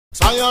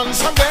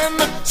Science again,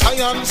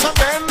 science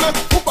again.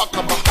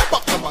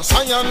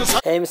 Science.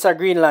 Hey, Mr.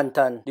 Green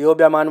Lantern, the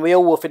Obeah man where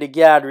you for the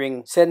guard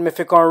ring send me if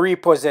you can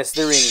repossess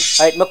the ring.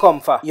 Right, me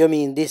come for. You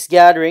mean this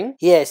guard ring?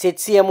 Yes,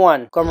 it's same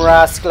one. Come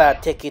rascal,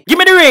 take it. Give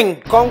me the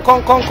ring. Come,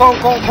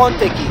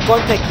 take it.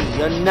 Come take it.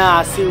 You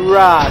nasty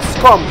ras.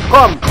 Come.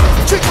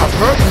 Chick up,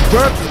 work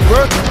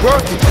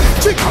it.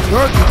 Chick up,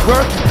 work it.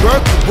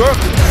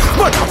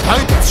 But I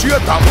find it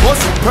straight and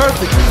bust it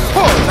perfect.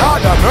 Oh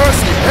Lord have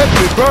mercy,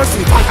 every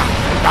mercy.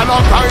 And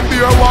I find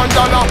beer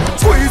 $1.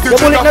 Squeeze it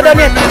in the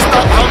release the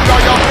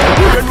umbrella.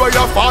 When where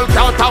you fall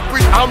can't tap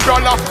with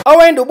umbrella. I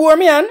want to bore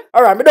me, man.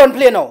 Alright, me don't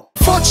play now.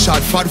 Fat shot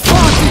for 40.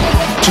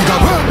 Chica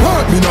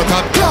work, me not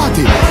a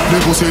clarty. They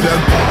go see them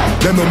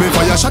no me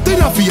fire shot in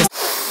the face.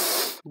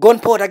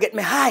 Gunpowder get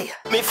me high.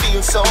 Me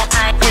feel so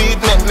high.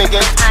 Weed make me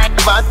get high.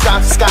 Bad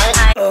top sky.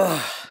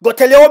 Go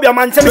tell your Obeah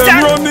man, say me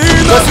them running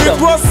as it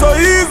was so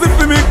easy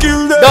for me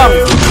kill them.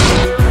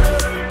 Dumb.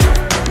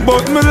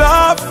 But me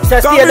laugh,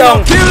 Says cause me down.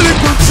 don't kill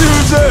little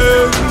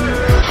children.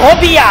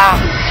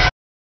 Obeah.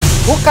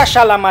 Hookah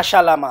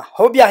shalama.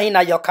 Obeah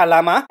hina your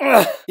kalama.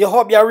 Your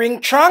Obeah ring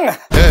trang.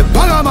 Hey,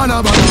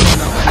 banga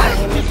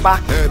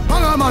Back. Hey,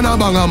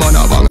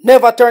 banga.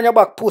 Never turn your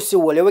back, pussy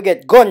hole. You will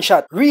get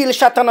gunshot. Real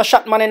shot and a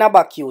shot man in a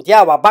back you.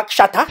 Yeah, a back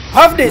shatter.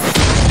 Have this.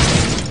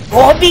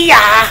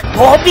 Obeah.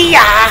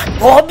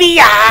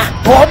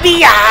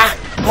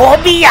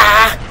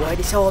 Why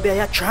this Obeah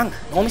ya trang?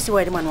 Now me see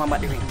why the man want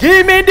back the ring.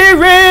 Give me the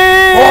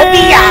ring.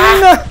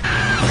 Obeah.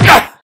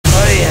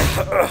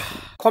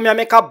 Come here,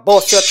 make a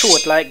bust your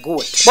throat like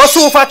goat. Bust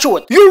over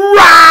throat. You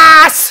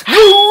ras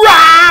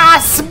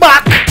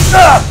back.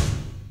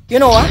 You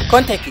know what?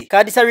 Come take it.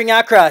 Cause this a ring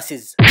of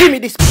crosses. Give me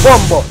this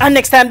bumbo. And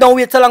next time don't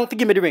wait so long to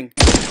give me the ring.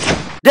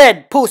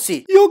 Dead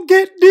pussy. You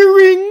get the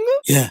ring?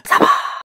 Yeah.